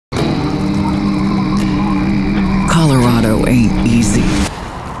ain't easy.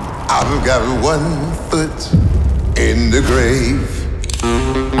 I've got one foot in the grave.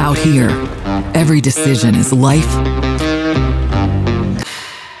 Out here, every decision is life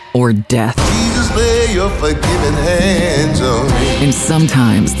or death. Jesus, lay your forgiving hands on me. And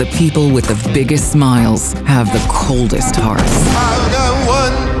sometimes the people with the biggest smiles have the coldest hearts. I've got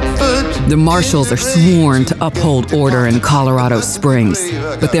one foot. The Marshals are sworn to uphold order in Colorado Springs,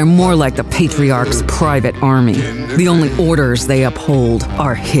 but they're more like the Patriarch's private army. The only orders they uphold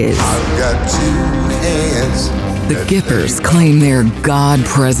are his. I've got two hands. The Gippers claim their God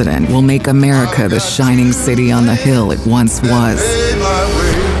president will make America the shining city on the hill it once was.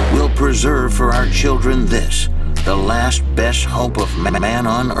 We'll preserve for our children this, the last best hope of man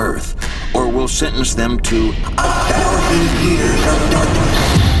on earth, or we'll sentence them to 1,000 years of darkness.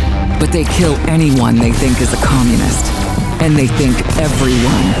 But they kill anyone they think is a communist, and they think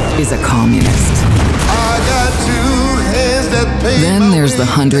everyone is a communist. I got two hands that pay. Then there's the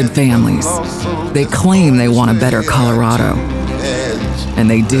 100 families. They claim they want a better Colorado, and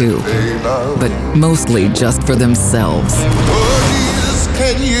they do, but mostly just for themselves. Oh, Jesus,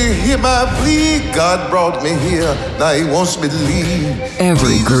 can you hear my plea? God brought me here, now he wants me to leave.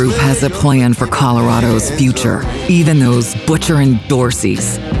 Every group has a plan for Colorado's future, even those butchering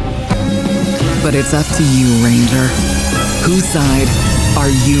Dorseys. But it's up to you, Ranger. Whose side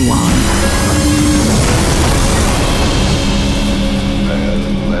are you on?